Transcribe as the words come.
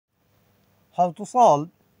How to solve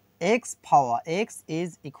x power x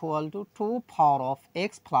is equal to 2 power of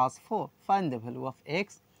x plus 4. Find the value of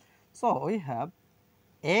x. So, we have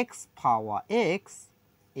x power x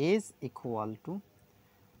is equal to,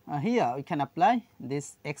 here we can apply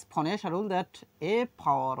this exponential rule that a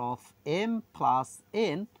power of m plus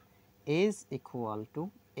n is equal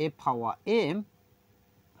to a power m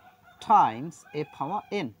times a power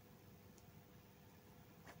n.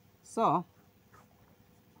 So,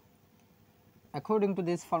 according to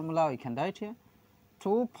this formula, we can write here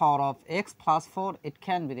 2 power of x plus 4, it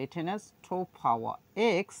can be written as 2 power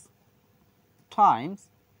x times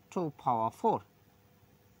 2 power 4.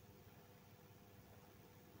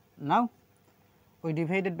 Now, we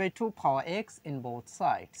divided by 2 power x in both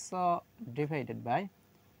sides. So, divided by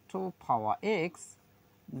 2 power x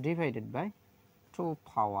divided by 2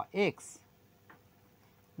 power x.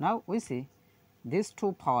 Now, we see this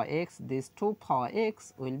 2 power x, this 2 power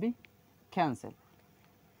x will be cancelled.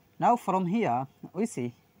 Now, from here we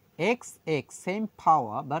see x same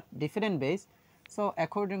power but different base. So,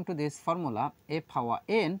 according to this formula, a power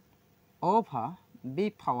n over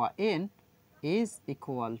b power n is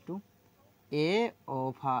equal to a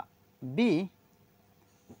over b,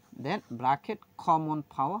 then bracket common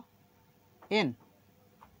power n.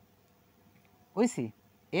 We see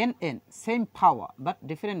n same power but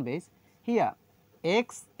different base. Here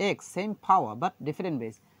x same power but different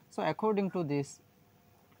base. So, according to this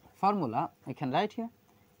formula, I can write here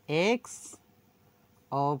x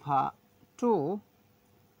over 2,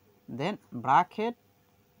 then bracket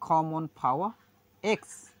common power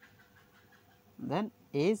x, then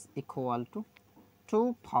is equal to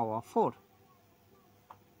 2 power 4.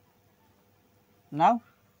 Now,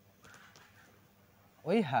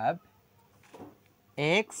 we have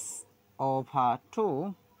x over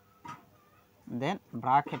 2, then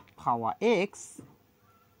bracket power x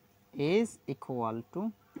is equal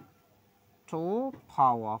to 2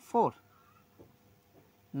 power 4.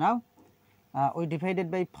 Now, we divided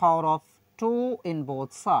by power of 2 in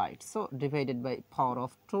both sides. So, divided by power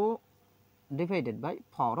of 2 divided by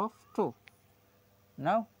power of 2.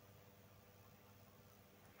 Now,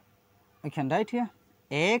 we can write here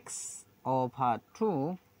x over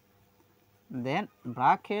 2, then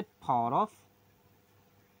bracket power of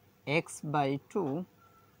x by 2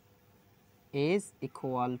 is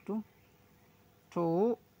equal to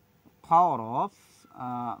 2 power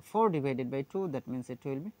of 4 divided by 2, that means it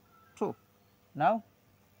will be 2. Now,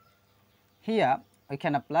 here we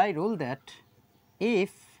can apply rule that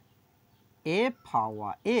if a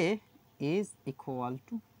power a is equal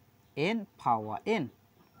to n power n,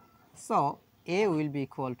 so a will be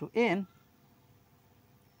equal to n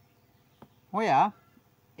where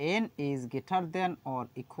n is greater than or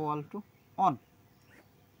equal to 1.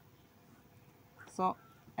 So,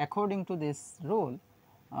 according to this rule,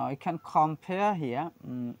 we can compare here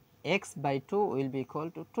x by 2 will be equal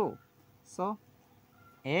to 2. So,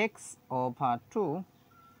 x over 2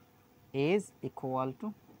 is equal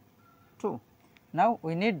to 2. Now,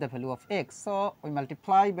 we need the value of x. So, we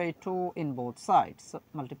multiply by 2 in both sides. So,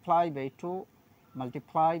 multiply by 2,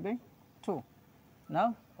 multiply by 2.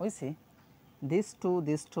 Now, we see this 2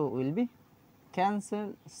 will be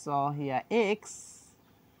cancelled. So, here x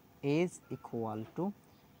is equal to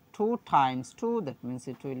 2 times 2, that means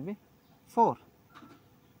it will be 4.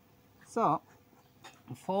 So,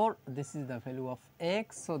 4, this is the value of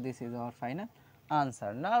x. So, this is our final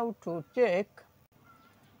answer. Now, to check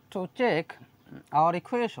our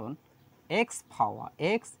equation, x power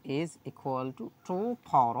x is equal to 2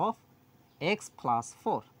 power of x plus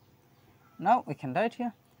 4. Now, we can write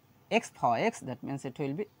here x power x, that means it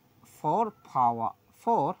will be 4 power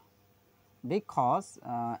 4 because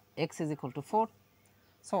x is equal to 4.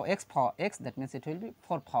 So, x power x, that means it will be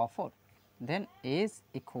 4 power 4, then is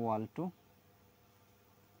equal to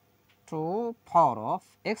 2 power of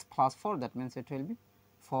x plus 4, that means it will be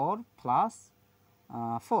 4 plus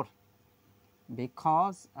 4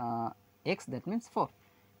 because x, that means 4.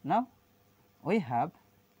 Now, we have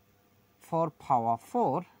 4 power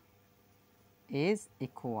 4 is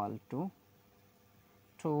equal to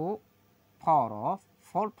 2 power of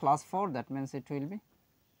 4 plus 4, that means it will be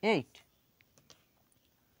 8.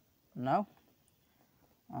 Now,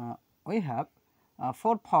 we have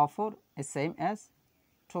 4 power 4 is same as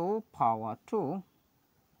 2 power 2,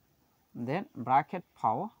 then bracket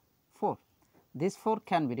power 4. This 4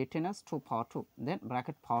 can be written as 2 power 2, then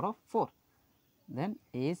bracket power of 4, then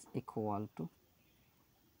is equal to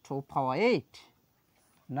 2 power 8.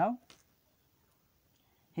 Now,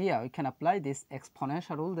 here we can apply this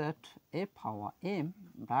exponential rule that a power m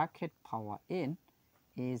bracket power n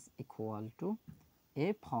is equal to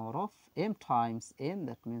a power of m times n,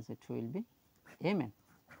 that means it will be mn.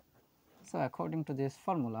 So, according to this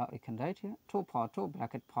formula we can write here 2 power 2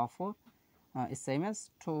 bracket power 4 is same as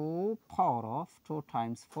 2 power of 2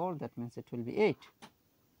 times 4, that means it will be 8.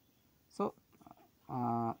 So,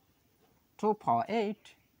 2 power 8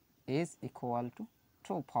 is equal to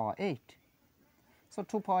 2 power 8. So,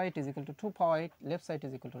 2 power 8 is equal to 2 power 8, left side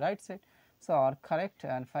is equal to right side. So, our correct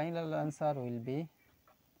and final answer will be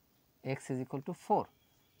x is equal to 4.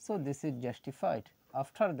 So, this is justified.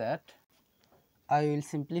 After that, I will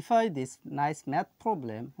simplify this nice math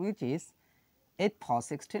problem, which is 8 power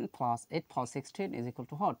 16 plus 8 power 16 is equal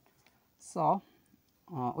to what? So,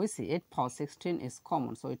 we see 8 power 16 is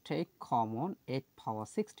common. So, we take common 8 power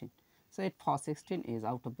 16. So, 8 power 16 is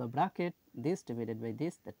out of the bracket, this divided by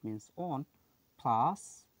this, that means 1,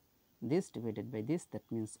 plus this divided by this, that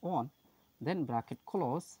means 1, then bracket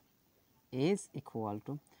close, is equal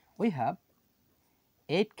to, we have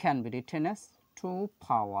 8 can be written as 2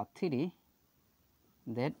 power 3,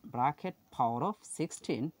 then bracket power of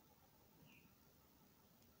 16,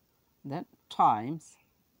 then times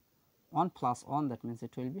 1 plus 1, that means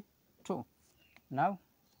it will be 2. Now,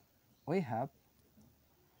 we have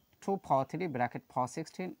 2 power 3 bracket power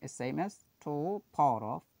 16 is same as 2 power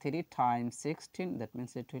of 3 times 16, that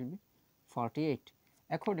means it will be 48.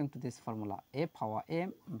 According to this formula, a power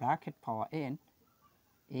m bracket power n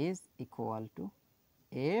is equal to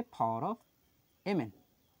a power of mn,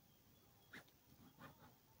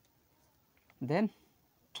 then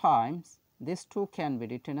times this 2 can be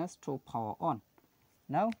written as 2 power 1.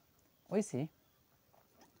 Now, we see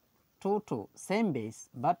 2 same base,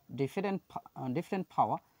 but different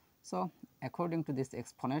power. So, according to this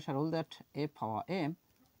exponential rule, that a power m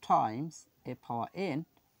times a power n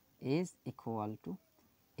is equal to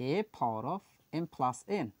a power of m plus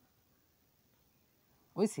n.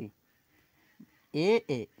 We see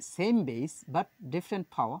a same base but different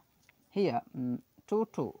power, here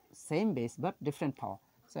 2 same base but different power.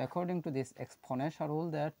 So, according to this exponential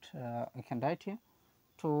rule, that we can write here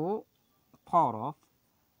 2 power of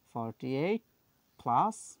 48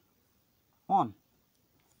 plus 1,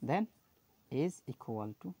 then is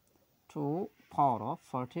equal to 2 power of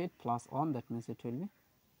 48 plus 1, that means it will be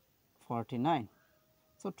 49.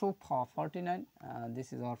 So, 2 power 49,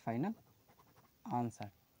 this is our final answer.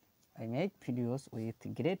 I make videos with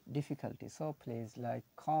great difficulty, so please like,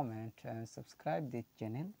 comment and subscribe this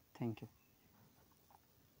channel. Thank you.